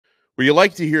But you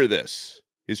like to hear this.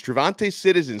 Is TreVonte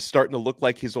Citizen starting to look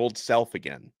like his old self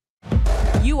again?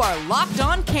 You are Locked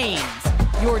On Canes,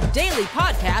 your daily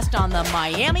podcast on the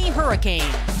Miami Hurricanes.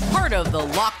 Part of the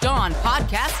Locked On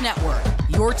Podcast Network,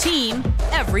 your team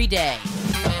every day.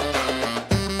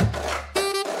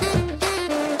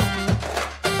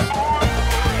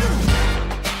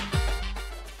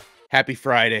 Happy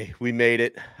Friday. We made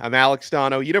it. I'm Alex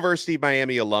Donno, University of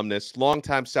Miami alumnus,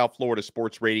 longtime South Florida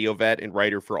sports radio vet, and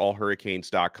writer for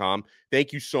allhurricanes.com.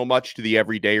 Thank you so much to the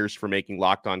everydayers for making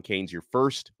Locked On Canes your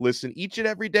first listen each and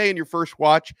every day and your first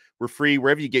watch. We're free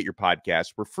wherever you get your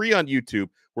podcasts. We're free on YouTube.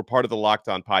 We're part of the Locked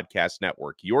On Podcast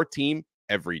Network, your team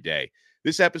every day.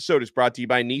 This episode is brought to you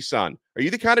by Nissan. Are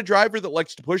you the kind of driver that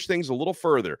likes to push things a little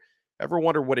further? Ever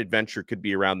wonder what adventure could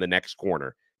be around the next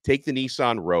corner? Take the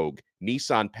Nissan Rogue,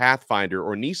 Nissan Pathfinder,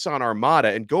 or Nissan Armada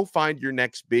and go find your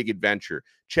next big adventure.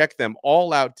 Check them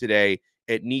all out today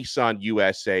at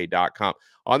nissanusa.com.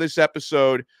 On this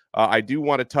episode, I do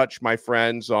want to touch, my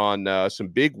friends, on some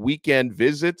big weekend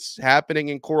visits happening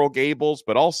in Coral Gables,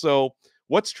 but also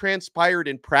what's transpired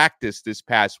in practice this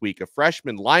past week. A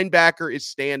freshman linebacker is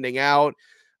standing out.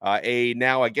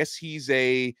 Now, I guess he's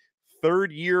a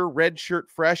third-year redshirt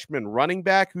freshman running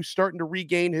back who's starting to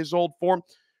regain his old form.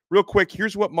 Real quick,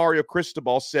 here's what Mario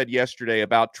Cristobal said yesterday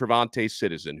about TreVonte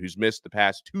Citizen, who's missed the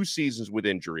past 2 seasons with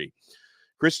injury.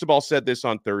 Cristobal said this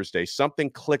on Thursday. Something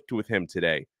clicked with him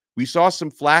today. We saw some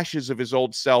flashes of his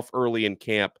old self early in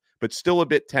camp, but still a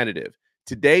bit tentative.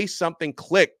 Today, something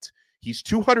clicked. He's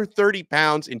 230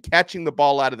 pounds and catching the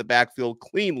ball out of the backfield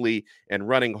cleanly and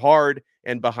running hard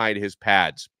and behind his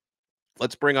pads.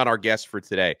 Let's bring on our guest for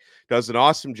today. Does an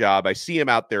awesome job. I see him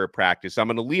out there at practice. I'm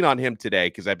going to lean on him today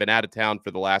because I've been out of town for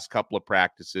the last couple of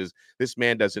practices. This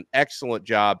man does an excellent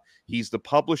job. He's the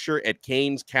publisher at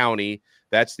Canes County.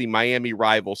 That's the Miami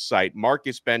rival site.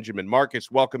 Marcus Benjamin.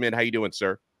 Marcus, welcome in. How you doing,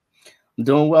 sir? I'm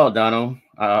doing well, Donno.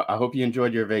 I hope you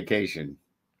enjoyed your vacation.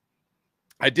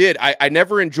 I did. I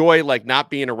never enjoy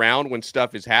not being around when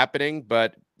stuff is happening,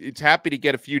 but it's happy to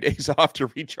get a few days off to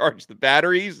recharge the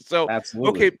batteries. So,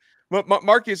 absolutely. Okay.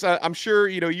 Marcus, I'm sure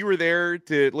you were there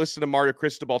to listen to Mario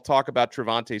Cristobal talk about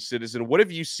TreVonte Citizen. What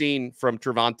have you seen from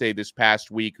TreVonte this past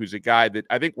week, who's a guy that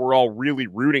I think we're all really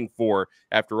rooting for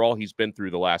after all he's been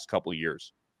through the last couple of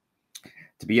years?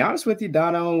 To be honest with you,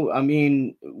 Donno, I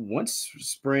mean, once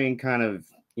spring kind of,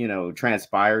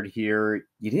 transpired here,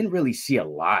 you didn't really see a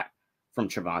lot from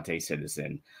TreVonte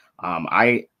Citizen.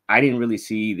 I didn't really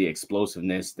see the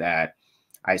explosiveness that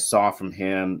I saw from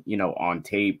him, on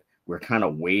tape. We're kind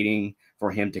of waiting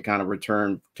for him to kind of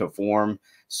return to form.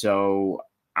 So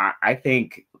I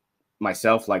think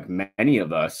myself, like many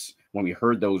of us, when we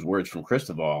heard those words from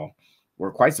Cristobal,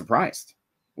 we're quite surprised.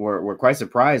 We're quite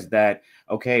surprised that,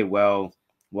 okay, well,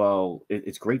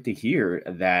 it's great to hear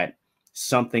that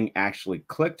something actually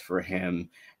clicked for him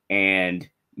and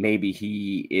maybe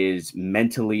he is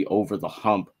mentally over the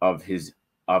hump of his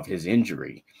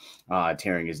injury,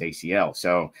 tearing his ACL.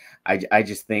 So I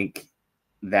just think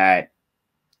that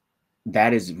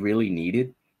is really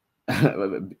needed,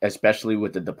 especially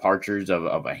with the departures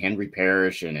of a Henry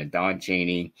Parrish and a Don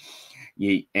Chaney,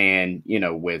 and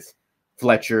with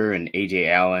Fletcher and Ajay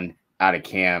Allen out of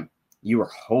camp. You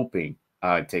were hoping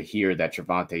to hear that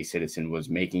TreVonte Citizen was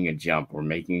making a jump or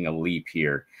making a leap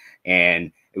here,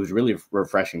 and it was really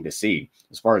refreshing to see.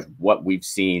 As far as what we've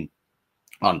seen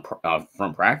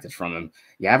from practice from him,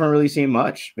 you haven't really seen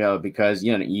much, because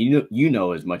you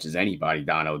know as much as anybody,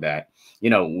 Donno, that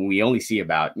we only see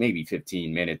about maybe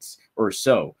 15 minutes or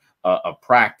so of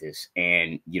practice,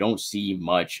 and you don't see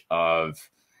much of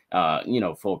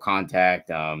full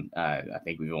contact. I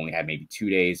think we've only had maybe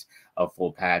 2 days of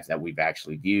full pads that we've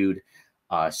actually viewed,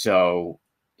 so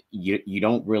you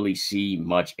don't really see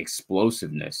much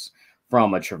explosiveness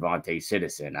from a TreVonte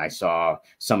Citizen. I saw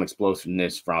some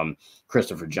explosiveness from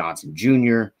Christopher Johnson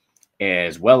Jr.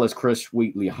 as well as Chris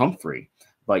Wheatley-Humphrey,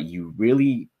 but you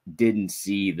really didn't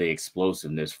see the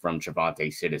explosiveness from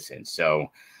TreVonte Citizen. So,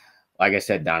 like I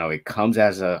said, Donno, it comes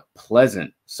as a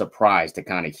pleasant surprise to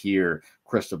kind of hear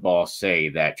Cristobal say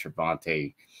that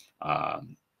TreVonte,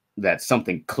 that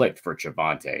something clicked for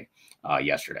TreVonte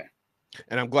yesterday.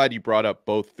 And I'm glad you brought up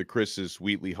both the Chris's,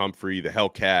 Wheatley-Humphrey, the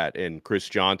Hellcat, and Chris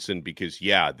Johnson, because,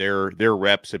 yeah, their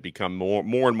reps have become more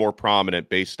and more prominent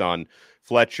based on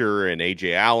Fletcher and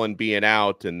Ajay Allen being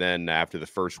out. And then after the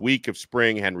first week of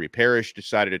spring, Henry Parrish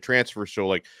decided to transfer.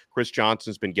 So, Chris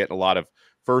Johnson's been getting a lot of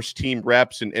first-team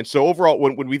reps. And so, overall,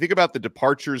 when we think about the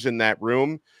departures in that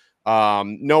room,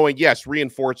 knowing, yes,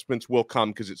 reinforcements will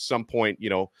come because at some point,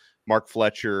 Mark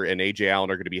Fletcher and Ajay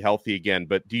Allen are going to be healthy again.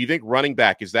 But do you think running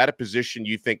back, is that a position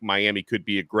you think Miami could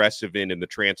be aggressive in the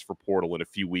transfer portal in a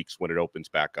few weeks when it opens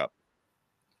back up?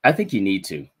 I think you need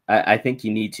to. I think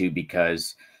you need to,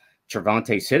 because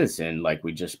TreVonte Citizen, like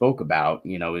we just spoke about,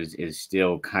 is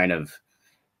still kind of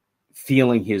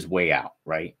feeling his way out,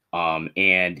 right?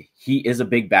 And he is a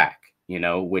big back,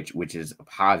 which is a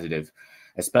positive,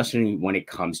 especially when it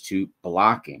comes to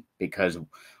blocking, because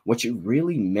what you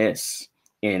really miss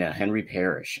in a Henry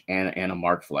Parrish and a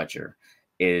Mark Fletcher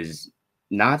is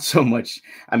not so much.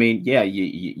 I mean, yeah,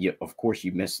 you of course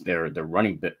you miss their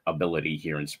running ability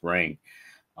here in spring,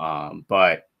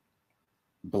 but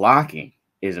blocking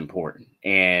is important.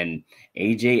 And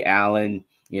Ajay Allen,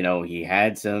 he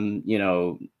had some,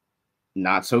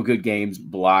 not so good games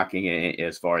blocking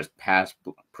as far as pass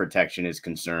protection is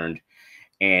concerned.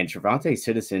 And TreVonte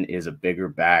Citizen is a bigger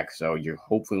back, so you're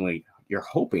hoping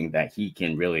that he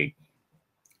can really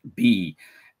be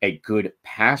a good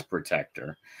pass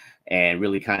protector and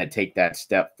really kind of take that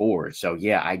step forward. So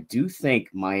yeah, I do think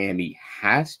Miami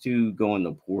has to go in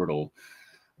the portal,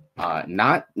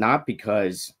 not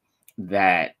because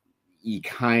that you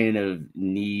kind of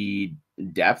need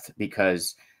depth,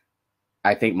 because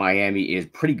I think Miami is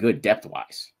pretty good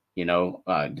depth-wise.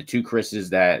 The two Chris's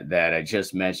that I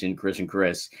just mentioned, Chris and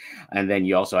Chris, and then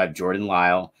you also have Jordan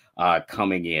Lyle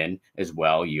coming in as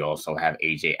well. You also have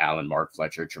Ajay Allen, Mark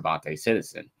Fletcher, TreVonte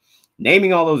Citizen.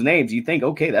 Naming all those names, you think,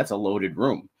 okay, that's a loaded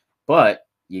room. But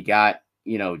you got,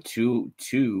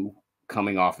 two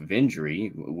coming off of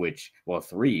injury,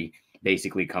 three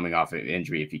basically coming off of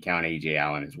injury if you count Ajay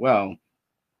Allen as well,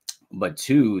 but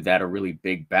two that are really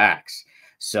big backs.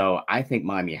 So I think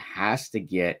Miami has to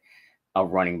get a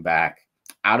running back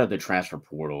out of the transfer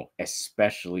portal,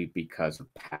 especially because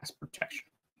of pass protection.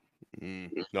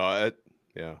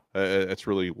 That's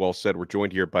really well said. We're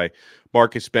joined here by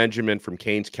Marcus Benjamin from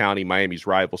Canes County, Miami's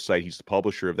rival site. He's the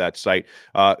publisher of that site.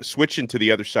 Switching to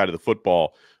the other side of the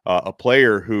football, a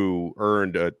player who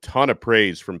earned a ton of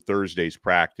praise from Thursday's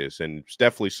practice, and it's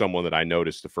definitely someone that I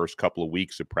noticed the first couple of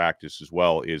weeks of practice as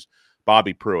well, is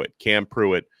Bobby Pruitt. Cam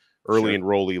Pruitt, early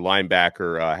enrollee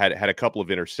linebacker, had a couple of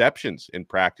interceptions in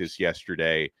practice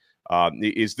yesterday.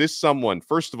 Is this someone,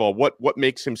 first of all, what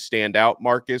makes him stand out,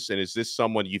 Marcus? And is this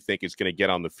someone you think is going to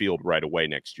get on the field right away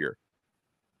next year?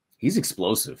 He's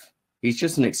explosive. He's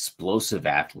just an explosive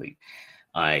athlete.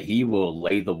 He will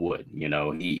lay the wood.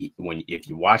 If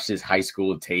you watch his high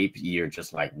school tape, you're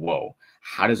just like, whoa,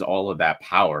 how does all of that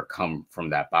power come from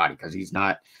that body? Because he's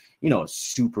not, a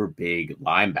super big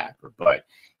linebacker, but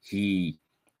he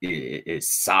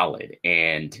is solid.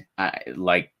 And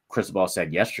like Cristobal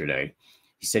said yesterday,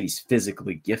 he said he's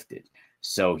physically gifted.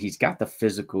 So he's got the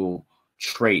physical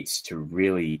traits to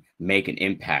really make an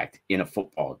impact in a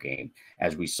football game,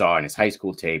 as we saw in his high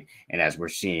school tape and as we're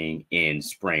seeing in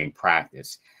spring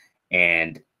practice.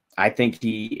 And I think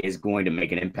he is going to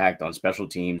make an impact on special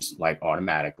teams, like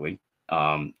automatically.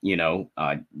 That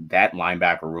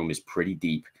linebacker room is pretty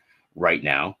deep right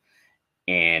now,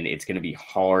 and it's going to be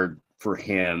hard for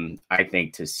him, I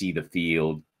think, to see the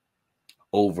field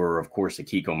over, of course, a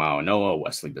Kiko Mauanoa,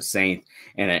 Wesley Basaint,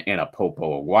 and a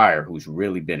Popo Aguirre, who's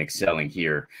really been excelling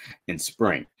here in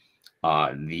spring.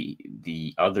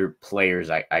 The other players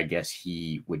I guess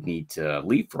he would need to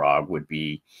leapfrog would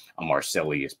be a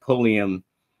Marcellus Pulliam,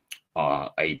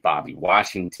 a Bobby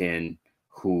Washington,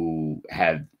 who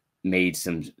have made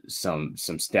some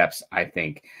steps, I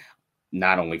think,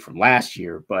 not only from last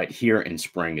year, but here in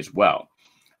spring as well.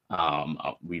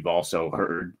 We've also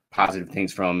heard positive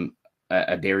things from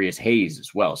Darius Hayes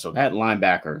as well. So that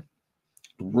linebacker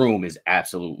room is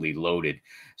absolutely loaded.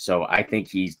 So I think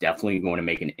he's definitely going to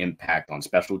make an impact on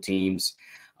special teams.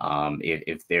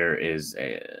 If there is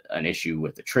an issue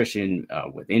with attrition,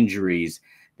 with injuries,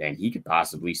 then he could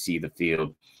possibly see the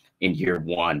field in year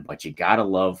one. But you got to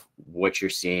love what you're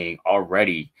seeing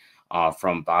already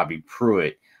from Bobby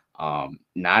Pruitt,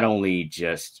 not only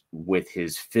just with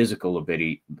his physical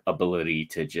ability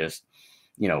to just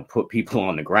put people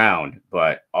on the ground,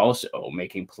 but also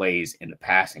making plays in the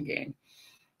passing game.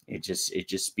 It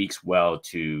just speaks well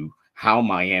to how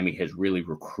Miami has really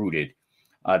recruited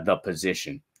the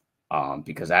position,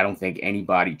 because I don't think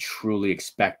anybody truly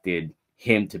expected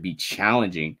him to be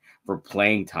challenging for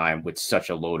playing time with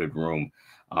such a loaded room.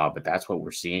 But that's what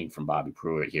we're seeing from Bobby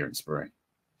Pruitt here in spring.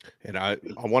 And I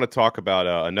want to talk about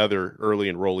another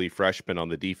early enrollee freshman on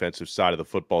the defensive side of the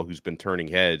football who's been turning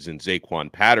heads in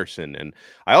Zaquan Patterson. And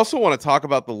I also want to talk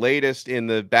about the latest in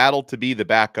the battle to be the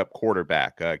backup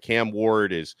quarterback. Cam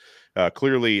Ward is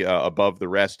clearly above the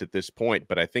rest at this point,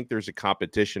 but I think there's a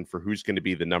competition for who's going to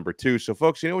be the number 2. So,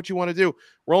 folks, you know what you want to do?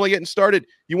 We're only getting started.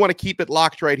 You want to keep it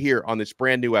locked right here on this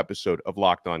brand new episode of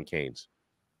Locked On Canes.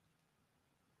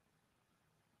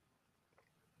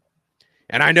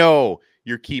 And I know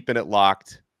you're keeping it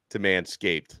locked to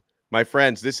Manscaped. My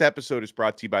friends, this episode is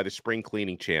brought to you by the spring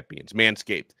cleaning champions,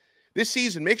 Manscaped. This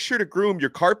season, make sure to groom your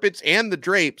carpets and the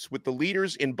drapes with the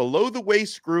leaders in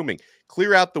below-the-waist grooming.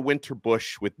 Clear out the winter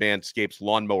bush with Manscaped's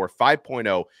Lawnmower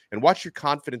 5.0 and watch your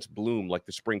confidence bloom like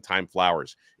the springtime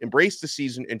flowers. Embrace the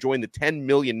season and join the 10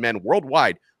 million men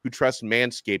worldwide who trust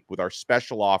Manscaped with our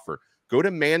special offer. Go to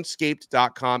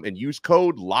manscaped.com and use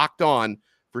code LOCKEDON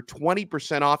for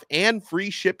 20% off and free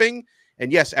shipping.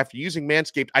 And yes, after using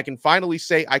Manscaped, I can finally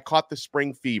say I caught the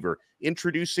spring fever.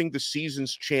 Introducing the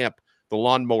season's champ, the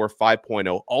Lawnmower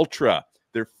 5.0 Ultra.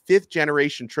 Their 5th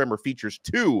generation trimmer features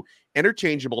 2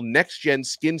 interchangeable next-gen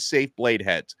skin-safe blade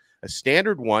heads, a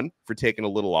standard one for taking a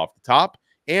little off the top,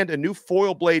 and a new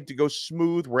foil blade to go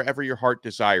smooth wherever your heart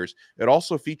desires. It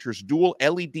also features dual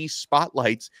LED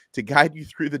spotlights to guide you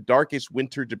through the darkest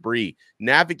winter debris.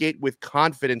 Navigate with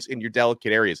confidence in your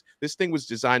delicate areas. This thing was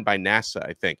designed by NASA,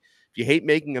 I think. If you hate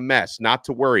making a mess, not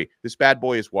to worry. This bad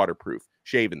boy is waterproof.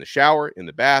 Shave in the shower, in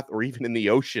the bath, or even in the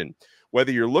ocean.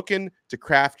 Whether you're looking to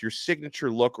craft your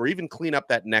signature look or even clean up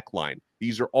that neckline,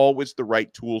 these are always the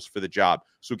right tools for the job.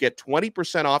 So get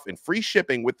 20% off and free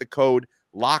shipping with the code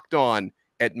LOCKEDON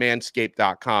at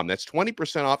manscaped.com. That's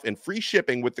 20% off and free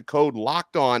shipping with the code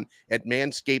LOCKEDON at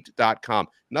manscaped.com.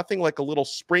 Nothing like a little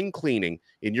spring cleaning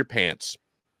in your pants.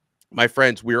 My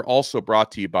friends, we are also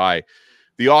brought to you by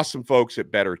the awesome folks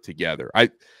at Better Together.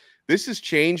 This has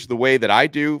changed the way that I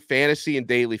do fantasy and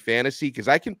daily fantasy because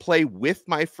I can play with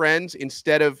my friends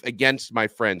instead of against my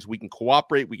friends. We can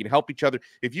cooperate. We can help each other.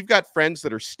 If you've got friends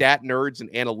that are stat nerds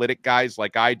and analytic guys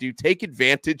like I do, take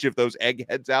advantage of those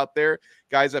eggheads out there.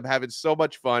 Guys, I'm having so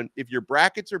much fun. If your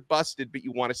brackets are busted but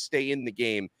you want to stay in the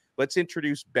game, let's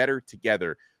introduce Better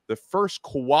Together, the first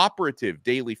cooperative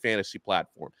daily fantasy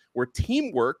platform where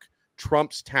teamwork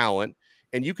trumps talent.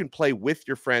 And you can play with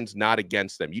your friends, not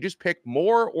against them. You just pick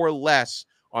more or less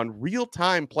on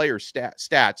real-time player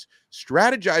stats,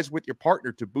 strategize with your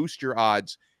partner to boost your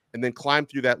odds, and then climb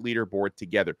through that leaderboard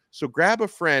together. So grab a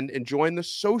friend and join the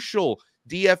social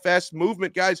DFS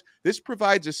movement. Guys, this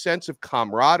provides a sense of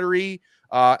camaraderie.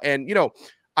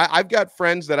 I've got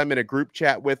friends that I'm in a group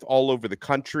chat with all over the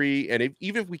country, and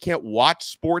even if we can't watch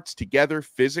sports together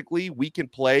physically, we can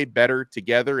play better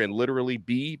together and literally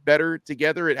be better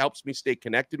together. It helps me stay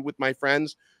connected with my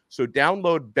friends. So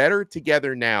download Better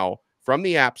Together now from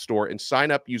the App Store and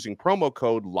sign up using promo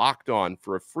code LOCKEDON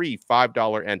for a free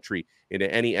 $5 entry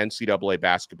into any NCAA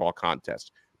basketball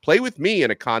contest. Play with me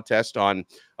in a contest on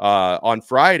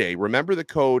Friday. Remember the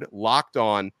code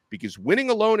LOCKEDON because winning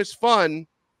alone is fun,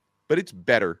 but it's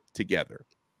better together.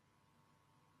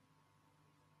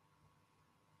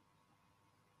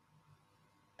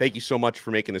 Thank you so much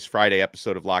for making this Friday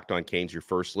episode of Locked On Canes your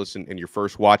first listen and your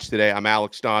first watch today. I'm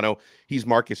Alex Donno. He's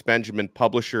Marcus Benjamin,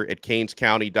 publisher at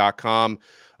canescounty.com.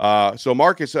 So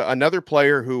Marcus, another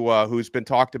player who's been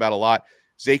talked about a lot,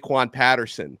 Zaquan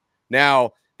Patterson.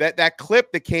 Now, that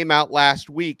clip that came out last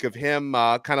week of him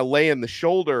kind of laying the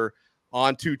shoulder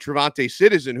onto TreVonte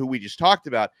Citizen, who we just talked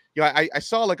about. I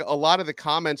saw like a lot of the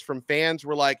comments from fans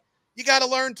were like, you got to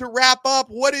learn to wrap up.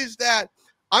 What is that?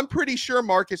 I'm pretty sure,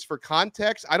 Marcus, for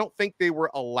context, I don't think they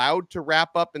were allowed to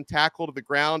wrap up and tackle to the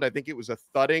ground. I think it was a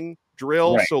thudding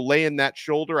drill. Right. So laying that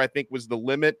shoulder, I think, was the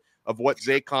limit of what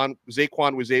Zaquan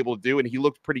was able to do. And he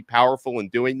looked pretty powerful in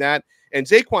doing that. And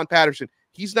Zaquan Patterson,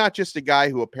 he's not just a guy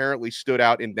who apparently stood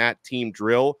out in that team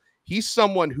drill. He's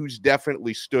someone who's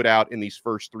definitely stood out in these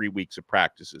first 3 weeks of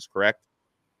practices, correct?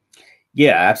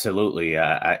 Yeah, absolutely.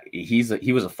 He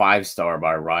was a 5-star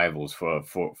by rivals for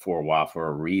a while for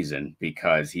a reason,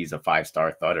 because he's a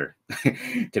 5-star thudder.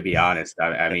 To be honest,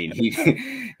 I mean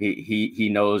he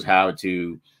knows how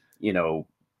to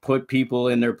put people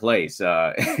in their place.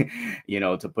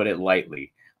 To put it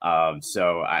lightly.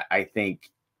 So I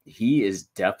think he is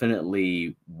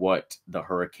definitely what the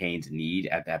Hurricanes need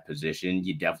at that position.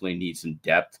 You definitely need some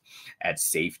depth at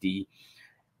safety.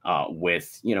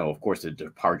 With, of course, the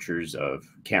departures of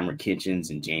Cameron Kitchens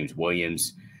and James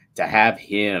Williams, to have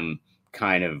him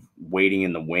kind of waiting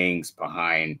in the wings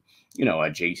behind, a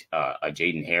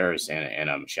Jaden Harris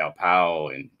and Michelle Powell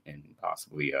and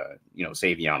possibly,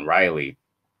 Savion Riley.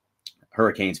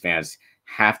 Hurricanes fans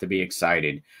have to be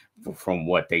excited from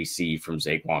what they see from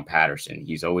Zaquan Patterson.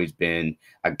 He's always been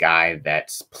a guy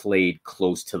that's played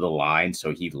close to the line,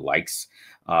 so he likes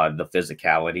the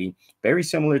physicality. Very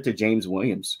similar to James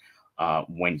Williams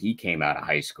when he came out of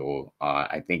high school.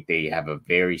 I think they have a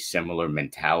very similar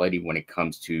mentality when it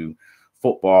comes to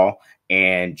football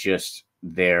and just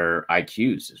their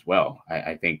IQs as well.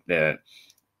 I think that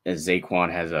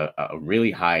Zaquan has a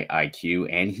really high IQ,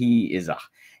 and he is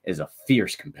a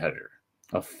fierce competitor.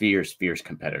 A fierce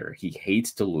competitor. He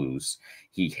hates to lose.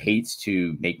 He hates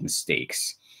to make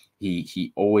mistakes.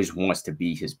 He always wants to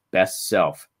be his best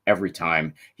self every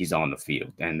time he's on the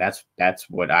field. And that's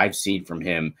what I've seen from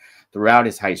him throughout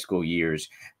his high school years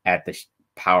at the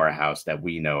powerhouse that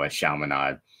we know as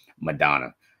Chaminade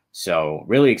Madonna. So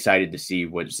really excited to see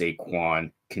what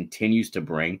Zaquan continues to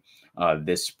bring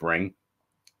this spring.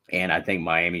 And I think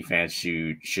Miami fans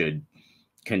should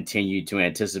continue to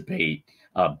anticipate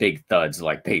big thuds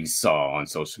like they saw on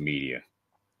social media.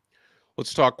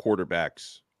 Let's talk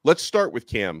quarterbacks. Let's start with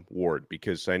Cam Ward,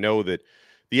 because I know that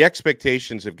the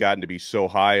expectations have gotten to be so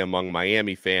high among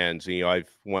Miami fans. You know,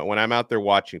 when I'm out there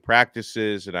watching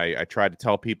practices and I try to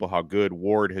tell people how good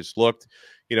Ward has looked,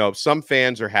 you know, some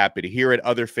fans are happy to hear it.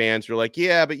 Other fans are like,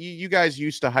 yeah, but you guys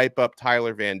used to hype up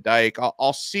Tyler Van Dyke.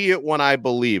 I'll see it when I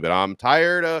believe it. I'm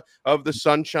tired of the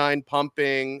sunshine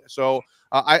pumping. So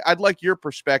I'd like your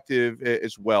perspective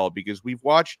as well, because we've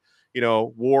watched, you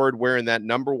know, Ward wearing that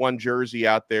 #1 jersey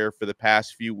out there for the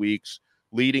past few weeks,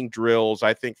 leading drills,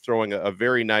 I think throwing a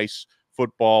very nice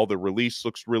football. The release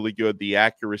looks really good, the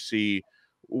accuracy.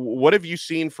 What have you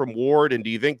seen from Ward, and do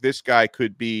you think this guy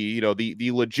could be, you know,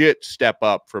 the legit step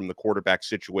up from the quarterback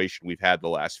situation we've had the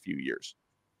last few years?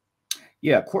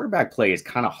 Yeah, quarterback play is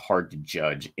kind of hard to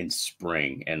judge in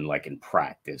spring and like in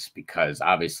practice, because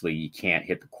obviously you can't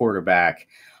hit the quarterback.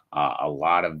 A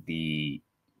lot of the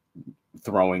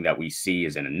throwing that we see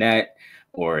is in a net,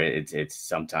 or it's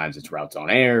sometimes it's routes on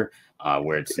air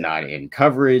where it's not in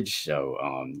coverage.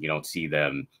 So you don't see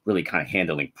them really kind of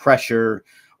handling pressure,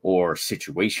 or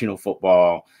situational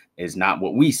football is not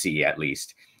what we see, at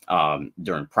least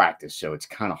during practice. So it's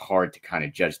kind of hard to kind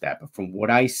of judge that. But from what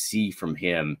I see from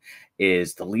him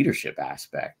is the leadership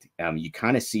aspect. You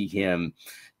kind of see him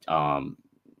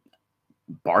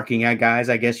barking at guys,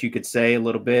 I guess you could say, a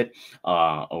little bit,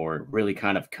 or really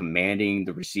kind of commanding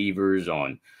the receivers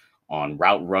on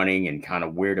route running and kind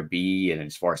of where to be, and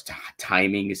as far as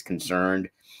timing is concerned.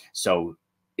 So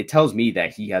it tells me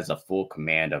that he has a full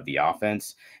command of the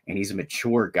offense, and he's a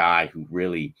mature guy who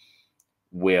really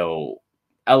will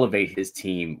elevate his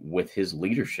team with his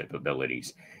leadership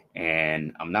abilities.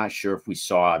 And I'm not sure if we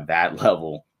saw that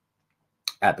level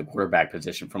at the quarterback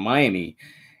position from Miami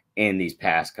in these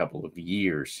past couple of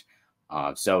years.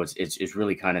 So it's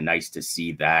really kind of nice to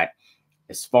see that.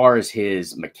 As far as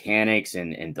his mechanics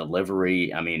and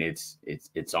delivery, I mean,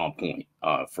 it's on point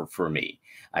for me.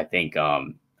 I think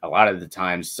a lot of the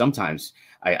times, sometimes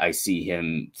I see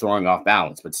him throwing off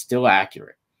balance, but still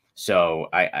accurate. So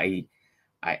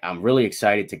I'm really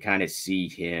excited to kind of see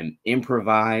him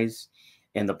improvise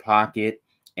in the pocket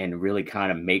and really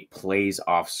kind of make plays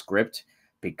off script,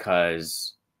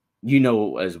 because you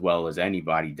know as well as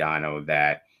anybody, Donno,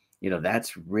 that, you know,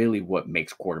 that's really what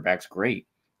makes quarterbacks great,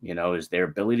 you know, is their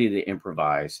ability to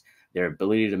improvise, their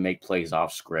ability to make plays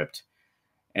off script,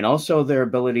 and also their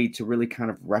ability to really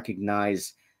kind of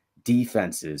recognize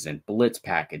defenses and blitz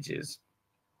packages.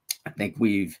 I think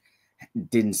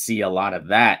didn't see a lot of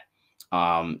that,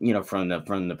 you know, from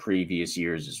the previous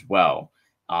years as well.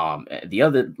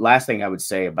 The last thing I would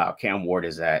say about Cam Ward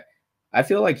is that I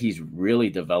feel like he's really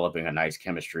developing a nice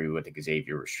chemistry with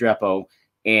Xavier Restrepo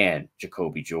and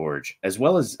Jacoby George, as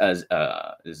well as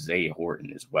Zay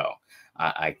Horton as well.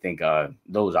 I think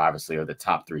those obviously are the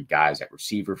top 3 guys at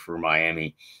receiver for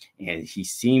Miami, and he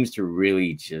seems to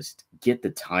really just get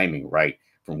the timing right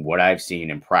from what I've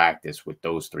seen in practice with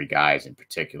those 3 guys in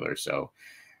particular. So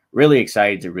really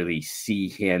excited to really see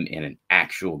him in an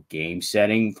actual game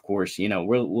setting. Of course, you know,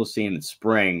 we'll see him in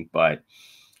spring, but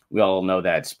we all know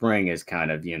that spring is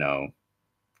kind of, you know,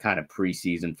 kind of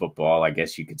preseason football, I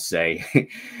guess you could say,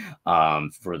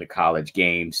 for the college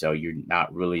game. So you're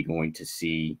not really going to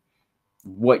see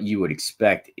what you would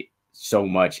expect so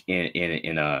much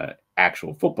in a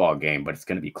actual football game, but it's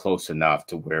going to be close enough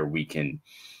to where we can,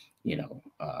 you know,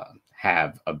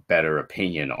 have a better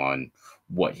opinion on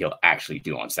what he'll actually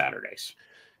do on Saturdays.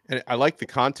 And I like the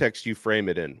context you frame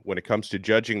it in when it comes to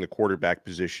judging the quarterback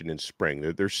position in spring.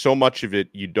 There's so much of it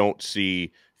you don't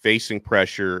see facing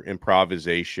pressure,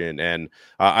 improvisation. And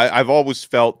I've always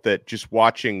felt that just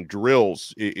watching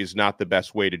drills is not the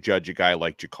best way to judge a guy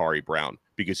like Jacurri Brown,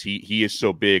 because he is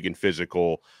so big and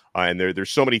physical. And there's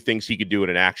so many things he could do in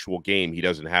an actual game he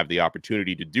doesn't have the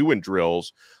opportunity to do in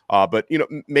drills. But, you know,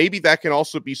 maybe that can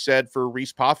also be said for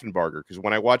Reese Poffenbarger, because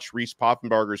when I watch Reese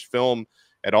Poffenbarger's film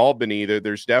at Albany,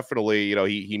 there's definitely, you know,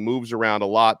 he moves around a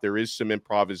lot. There is some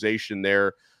improvisation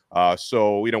there.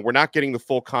 So, you know, we're not getting the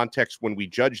full context when we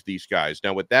judge these guys.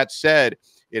 Now, with that said,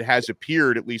 it has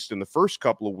appeared, at least in the first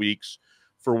couple of weeks,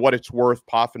 for what it's worth,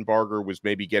 Poffenbarger was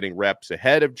maybe getting reps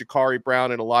ahead of Jacurri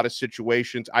Brown in a lot of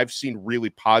situations. I've seen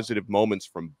really positive moments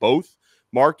from both.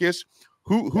 Marcus,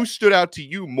 who stood out to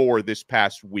you more this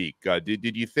past week?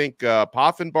 Did you think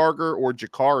Poffenbarger or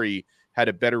Jacurri had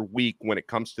a better week when it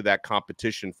comes to that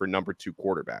competition for number 2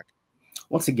 quarterback?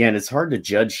 Once again, it's hard to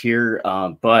judge here,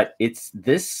 but it's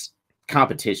this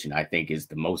competition, I think, is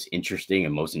the most interesting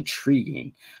and most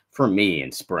intriguing for me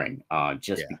in spring,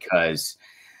 because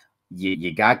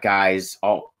you got guys,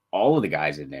 all of the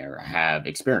guys in there have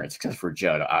experience, except for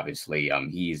Judd, obviously.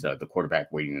 He's the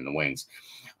quarterback waiting in the wings.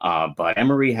 But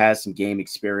Emory has some game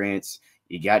experience.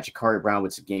 You got Jacurri Brown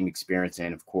with some game experience,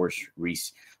 and, of course,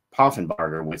 Reese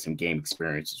Poffenbarger with some game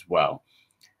experience as well.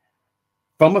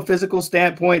 From a physical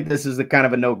standpoint, this is a kind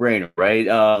of a no-brainer, right?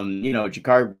 You know,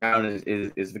 Jacurri Brown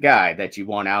is the guy that you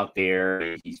want out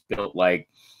there. He's built like,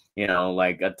 you know,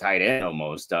 like a tight end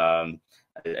almost,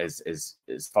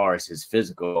 as far as his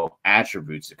physical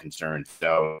attributes are concerned.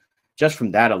 So just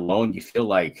from that alone, you feel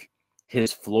like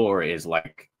his floor is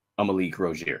like Malik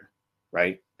Rozier,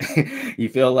 right? You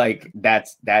feel like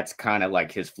that's kind of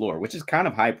like his floor, which is kind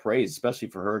of high praise, especially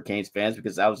for Hurricanes fans,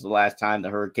 because that was the last time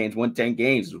the Hurricanes won 10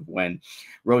 games when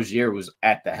Rozier was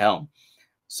at the helm.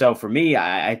 So for me,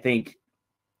 I think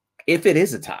if it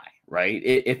is a tie, right,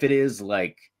 if it is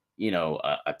like, you know,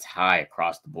 a tie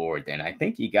across the board, then I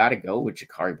think you got to go with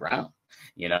Jacurri Brown,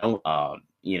 you know,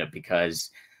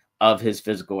 because of his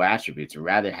physical attributes. I'd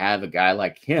rather have a guy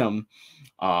like him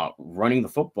running the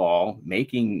football,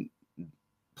 making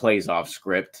plays off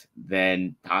script,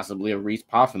 than possibly a Reese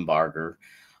Poffenbarger.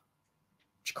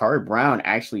 Jacurri Brown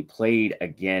actually played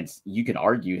against, you can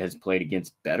argue, has played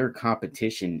against better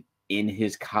competition in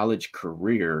his college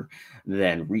career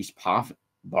than Reese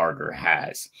Poffenbarger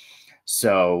has.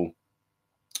 So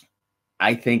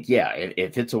I think, yeah,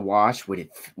 if it's a wash,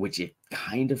 which it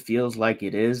kind of feels like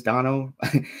it is, Donno,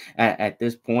 at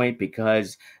this point,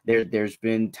 because there's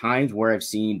been times where I've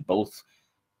seen both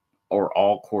or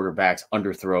all quarterbacks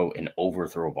underthrow and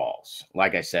overthrow balls.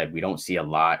 Like I said, we don't see a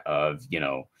lot of,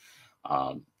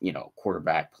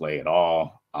 quarterback play at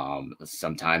all.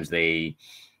 Sometimes they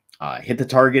hit the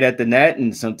target at the net,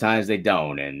 and sometimes they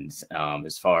don't. And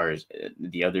as far as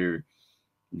the other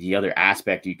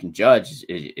aspect you can judge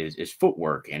is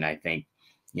footwork. And I think,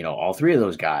 you know, all three of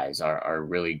those guys are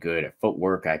really good at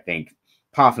footwork. I think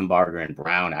Poffenbarger and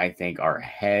Brown, I think, are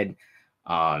ahead,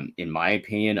 in my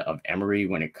opinion, of Emory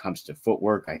when it comes to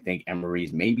footwork. I think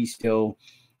Emory's maybe still,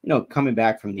 you know, coming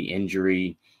back from the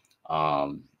injury.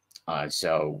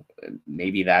 So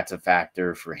maybe that's a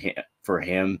factor for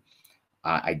him.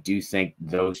 I do think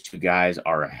those two guys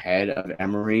are ahead of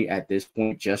Emory at this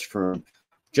point, just from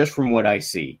what I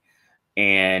see.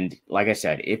 And like I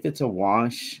said, if it's a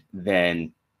wash,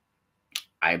 then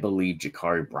I believe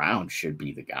Jacurri Brown should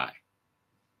be the guy.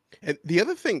 And the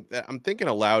other thing that I'm thinking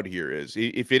aloud here is,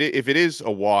 if it is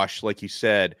a wash, like you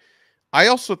said, I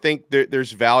also think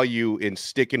there's value in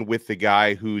sticking with the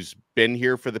guy who's been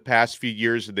here for the past few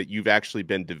years and that you've actually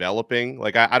been developing.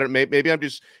 Like, I don't, maybe I'm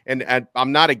just, and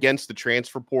I'm not against the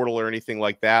transfer portal or anything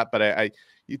like that, but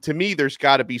to me, there's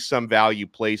got to be some value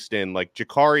placed in, like,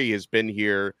 Jacurri has been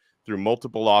here through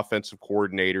multiple offensive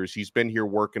coordinators. He's been here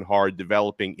working hard,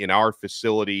 developing in our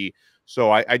facility.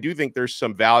 So I do think there's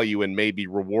some value in maybe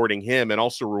rewarding him, and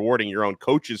also rewarding your own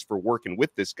coaches for working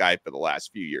with this guy for the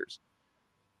last few years.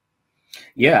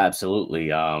 Yeah,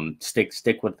 absolutely.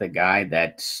 Stick with the guy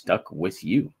that stuck with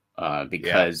you,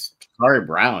 because Jacurri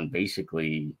Brown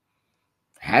basically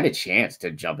had a chance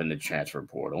to jump in the transfer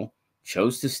portal,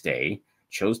 chose to stay,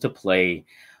 chose to play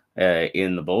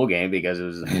in the bowl game because it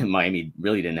was Miami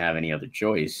really didn't have any other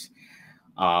choice.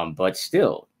 But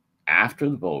still, after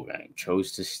the bowl game,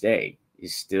 chose to stay. He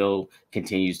still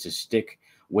continues to stick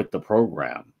with the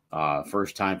program.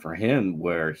 First time for him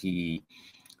where he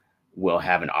will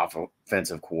have an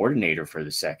offensive coordinator for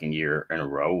the second year in a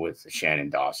row with Shannon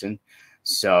Dawson.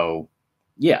 So,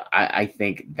 yeah, I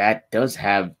think that does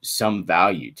have some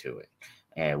value to it.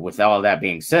 And with all that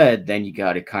being said, then you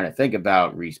got to kind of think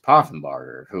about Reese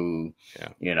Poffenbarger, who,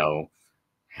 you know,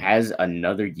 has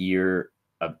another year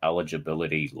of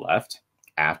eligibility left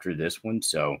after this one.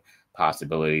 So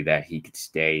possibility that he could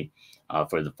stay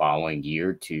for the following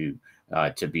year to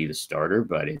be the starter.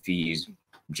 But if he's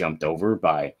jumped over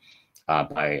by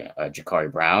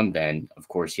Jacurri Brown, then of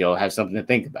course he'll have something to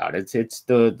think about. It's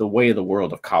the way of the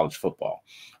world of college football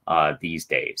these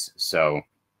days. So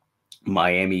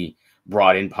Miami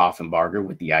brought in Poffenbarger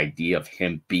with the idea of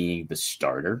him being the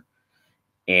starter.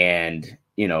 And,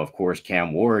 of course,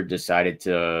 Cam Ward decided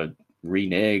to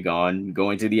renege on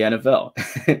going to the NFL,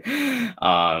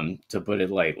 to put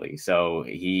it lightly. So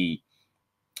he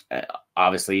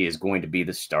obviously is going to be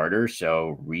the starter.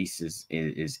 So Reese is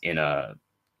in a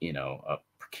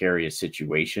precarious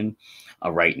situation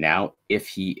right now if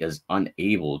he is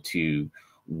unable to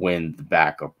win the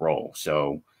backup role.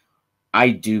 So I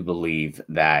do believe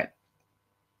that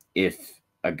if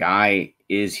a guy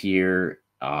is here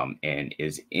and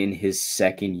is in his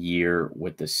second year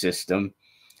with the system,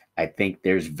 I think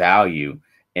there's value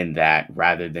in that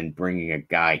rather than bringing a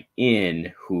guy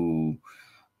in who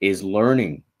is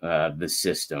learning the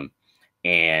system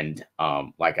and,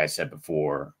 like I said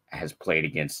before, has played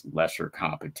against lesser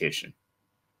competition.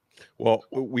 Well,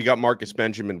 we got Marcus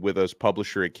Benjamin with us,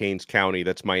 publisher at Canes County.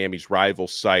 That's Miami's rival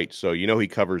site. So, he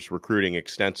covers recruiting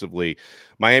extensively.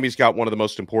 Miami's got one of the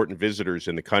most important visitors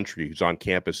in the country who's on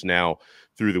campus now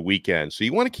through the weekend. So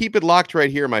you want to keep it locked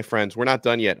right here, my friends. We're not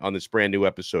done yet on this brand new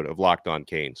episode of Locked On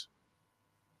Canes.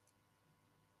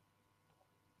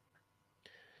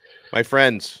 My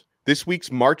friends, this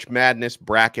week's March Madness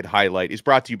bracket highlight is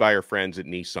brought to you by our friends at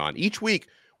Nissan. Each week,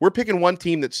 we're picking one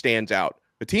team that stands out.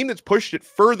 A team that's pushed it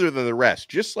further than the rest,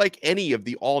 just like any of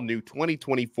the all-new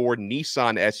 2024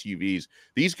 Nissan SUVs.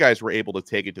 These guys were able to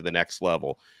take it to the next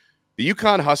level. The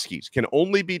Yukon Huskies can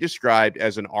only be described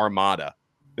as an armada.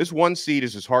 This one seed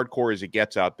is as hardcore as it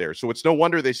gets out there, so it's no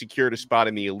wonder they secured a spot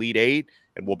in the Elite Eight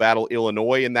and will battle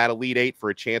Illinois in that Elite Eight for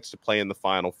a chance to play in the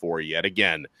Final Four yet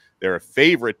again. They're a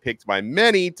favorite picked by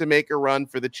many to make a run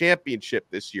for the championship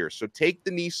this year, so take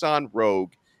the Nissan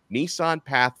Rogue, Nissan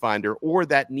Pathfinder, or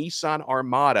that Nissan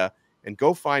Armada and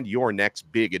go find your next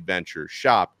big adventure.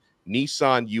 Shop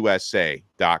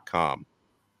nissanusa.com.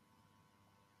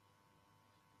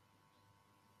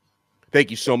 Thank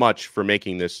you so much for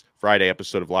making this Friday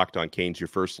episode of Locked On Canes your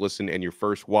first listen and your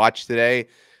first watch today.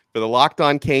 For the Locked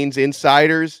On Canes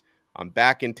insiders, I'm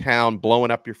back in town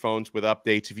blowing up your phones with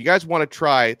updates. If you guys want to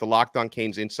try the Locked On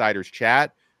Canes insiders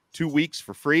chat, 2 weeks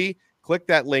for free, click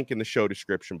that link in the show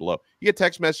description below. You get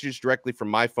text messages directly from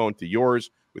my phone to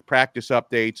yours with practice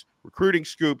updates, recruiting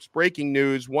scoops, breaking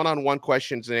news, one-on-one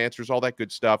questions and answers, all that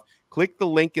good stuff. Click the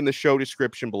link in the show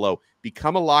description below.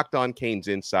 Become a Locked On Canes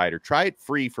insider. Try it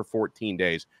free for 14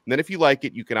 days. And then if you like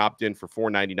it, you can opt in for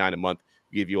 $4.99 a month.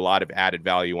 We give you a lot of added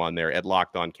value on there at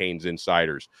Locked On Canes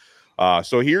Insiders.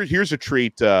 So here's a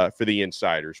treat for the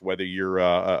insiders, whether you're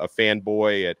a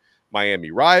fanboy at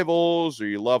Miami Rivals or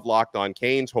you love Locked On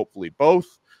Canes, hopefully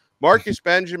both. Marcus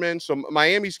Benjamin. So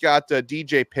Miami's got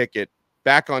DJ Pickett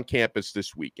back on campus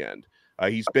this weekend.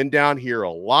 He's been down here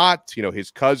a lot.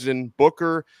 His cousin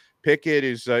Booker Pickett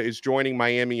is joining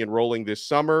Miami enrolling this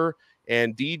summer,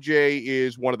 and DJ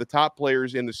is one of the top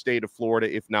players in the state of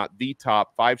Florida, if not the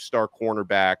top 5-star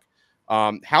cornerback.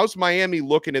 How's Miami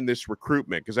looking in this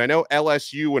recruitment? Because I know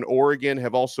LSU and Oregon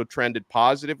have also trended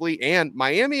positively, and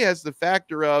Miami has the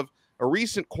factor of a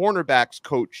recent cornerbacks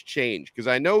coach change, because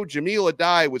I know Jamil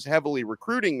Adai was heavily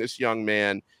recruiting this young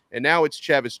man, and now it's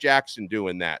Chevis Jackson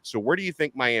doing that. So where do you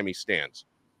think Miami stands?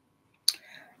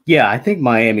 Yeah, I think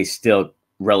Miami's still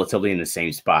relatively in the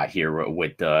same spot here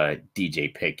with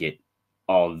DJ Pickett,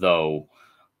 although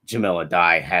Jamil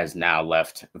Adai has now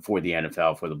left for the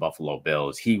NFL for the Buffalo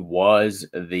Bills. He was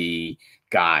the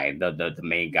guy, the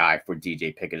main guy for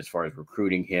DJ Pickett as far as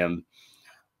recruiting him.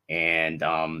 And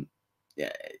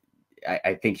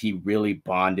I think he really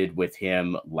bonded with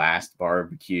him last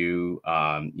barbecue.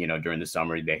 During the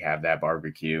summer, they have that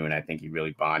barbecue, and I think he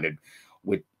really bonded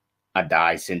with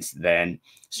Adai since then.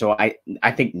 So I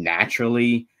think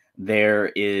naturally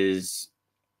there is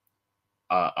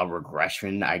a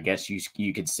regression, I guess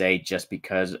you could say, just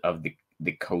because of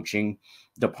the coaching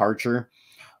departure.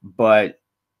 But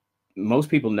most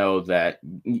people know that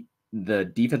the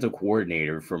defensive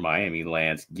coordinator for Miami,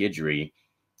 Lance Guidry,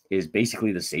 is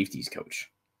basically the safeties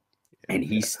coach, and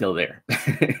he's still there.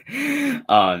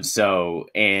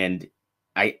 And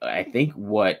I think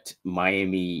what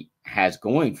Miami has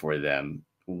going for them,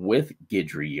 with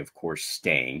Guidry, of course,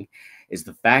 staying, is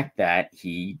the fact that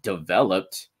he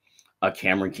developed a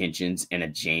Cameron Kinchens and a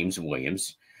James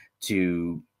Williams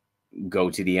to go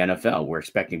to the NFL. We're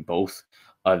expecting both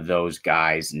of those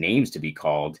guys' names to be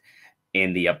called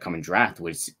in the upcoming draft,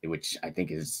 which I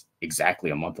think is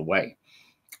exactly a month away.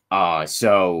 And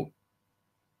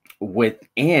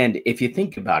if you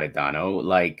think about it, Donno,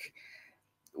 like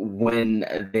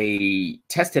when they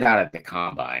tested out at the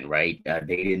combine, right?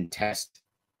 They didn't test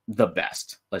the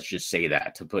best. Let's just say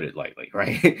that, to put it lightly,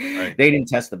 right? Right. They didn't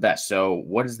test the best. So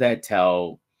what does that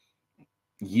tell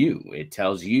you? It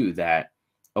tells you that,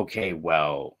 okay,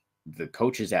 well, the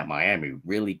coaches at Miami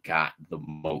really got the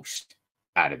most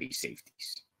out of these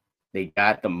safeties. They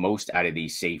got the most out of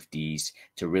these safeties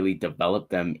to really develop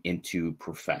them into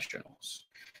professionals.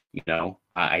 You know,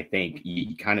 I think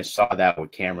you kind of saw that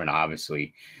with Cameron,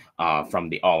 obviously, from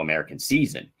the All-American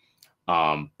season.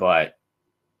 But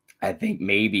I think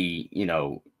maybe, you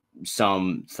know,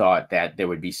 some thought that there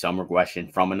would be some regression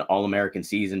from an All-American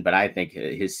season. But I think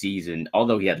his season,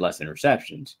 although he had less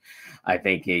interceptions, I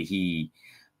think he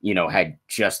you know, had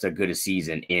just as good a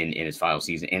season in his final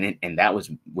season. And that was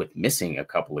with missing a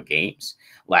couple of games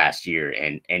last year.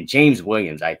 And James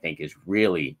Williams, I think, is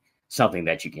really something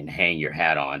that you can hang your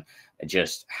hat on,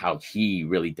 just how he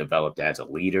really developed as a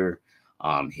leader,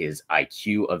 his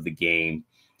IQ of the game,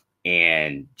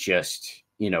 and just,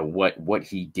 you know, what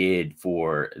he did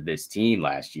for this team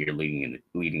last year, leading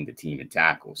the team in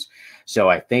tackles. So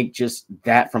I think just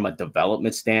that from a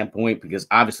development standpoint, because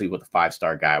obviously with a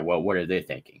 5-star guy, well, what are they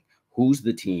thinking? Who's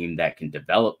the team that can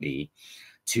develop me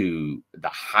to the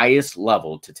highest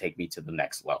level to take me to the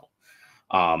next level?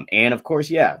 And of course,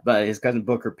 yeah, but his cousin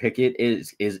Booker Pickett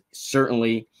is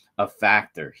certainly a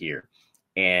factor here.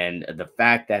 And the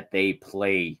fact that they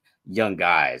play young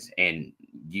guys and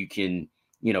you can,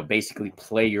 you know, basically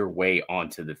play your way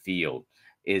onto the field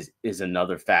is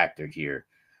another factor here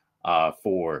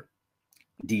for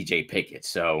DJ Pickett.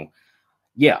 So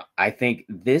yeah, I think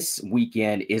this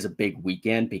weekend is a big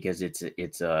weekend because it's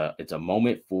a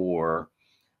moment for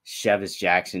Chevis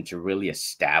Jackson to really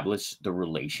establish the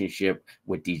relationship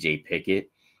with DJ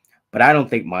Pickett. But I don't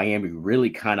think Miami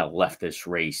really kind of left this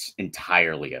race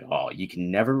entirely at all. You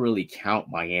can never really count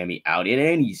Miami out in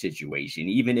any situation,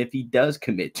 even if he does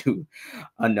commit to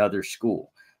another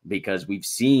school, because we've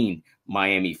seen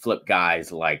Miami flip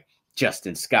guys like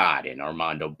Justin Scott and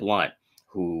Armando Blunt,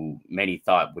 who many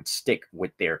thought would stick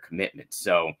with their commitment.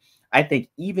 So I think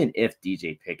even if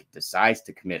DJ Pickett decides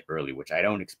to commit early, which I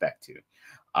don't expect to,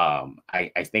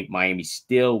 I think Miami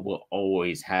still will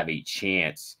always have a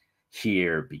chance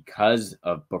here because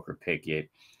of Booker Pickett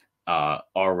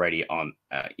already on,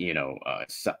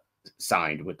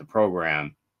 signed with the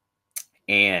program,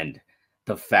 and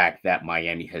the fact that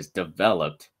Miami has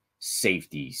developed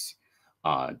safeties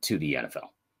to the NFL.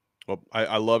 Well,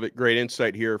 I love it. Great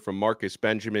insight here from Marcus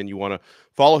Benjamin. You want to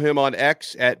follow him on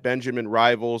X at Benjamin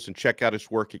Rivals and check out his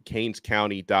work at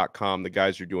canescounty.com. The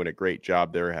guys are doing a great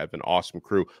job there, have an awesome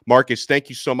crew. Marcus, thank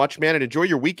you so much, man, and enjoy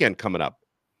your weekend coming up.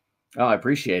 Oh, I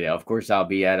appreciate it. Of course, I'll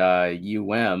be at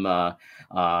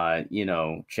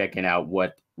checking out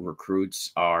what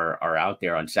recruits are out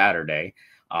there on Saturday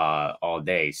all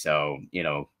day. So,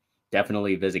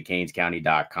 definitely visit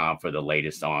canescounty.com for the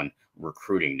latest on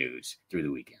recruiting news through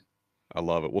the weekend. I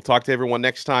love it. We'll talk to everyone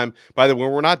next time. By the way,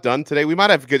 we're not done today. We might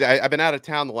have I've been out of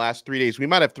town the last 3 days. We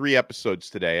might have 3 episodes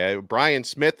today. Brian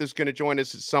Smith is going to join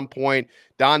us at some point.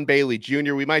 Don Bailey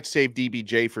Jr. We might save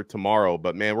DBJ for tomorrow,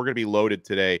 but man, we're going to be loaded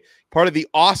today. Part of the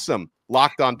awesome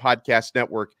Locked On Podcast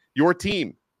Network, your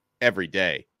team every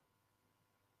day.